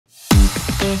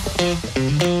Hello,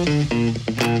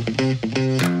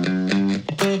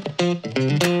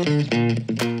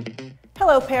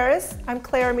 Perris. I'm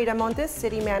Claire Miramontes,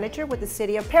 City Manager with the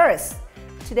City of Perris.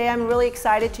 Today I'm really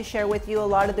excited to share with you a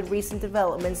lot of the recent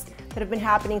developments that have been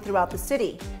happening throughout the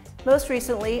city. Most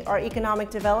recently, our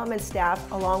economic development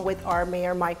staff, along with our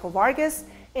Mayor Michael Vargas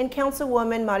and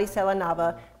Councilwoman Maricela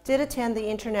Nava, did attend the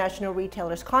International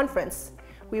Retailers Conference.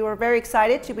 We were very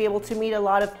excited to be able to meet a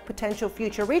lot of potential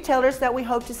future retailers that we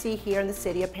hope to see here in the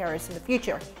City of Perris in the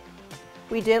future.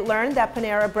 We did learn that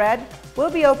Panera Bread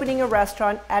will be opening a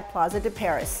restaurant at Plaza de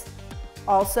Perris.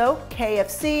 Also,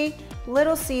 KFC,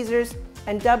 Little Caesars,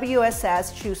 and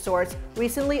WSS Shoe Stores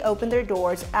recently opened their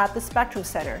doors at the Spectrum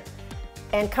Center.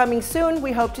 And coming soon,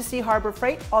 we hope to see Harbor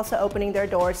Freight also opening their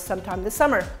doors sometime this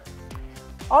summer.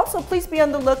 Also, please be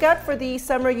on the lookout for the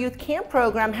Summer Youth Camp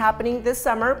program happening this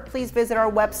summer. Please visit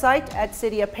our website at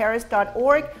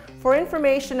cityofperris.org for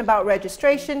information about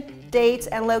registration, dates,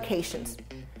 and locations.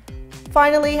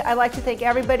 Finally, I'd like to thank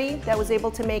everybody that was able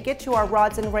to make it to our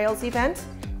Rods and Rails event.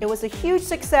 It was a huge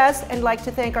success, and I'd like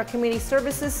to thank our community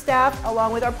services staff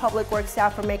along with our public works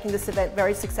staff for making this event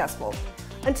very successful.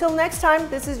 Until next time,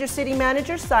 this is your City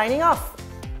Manager signing off.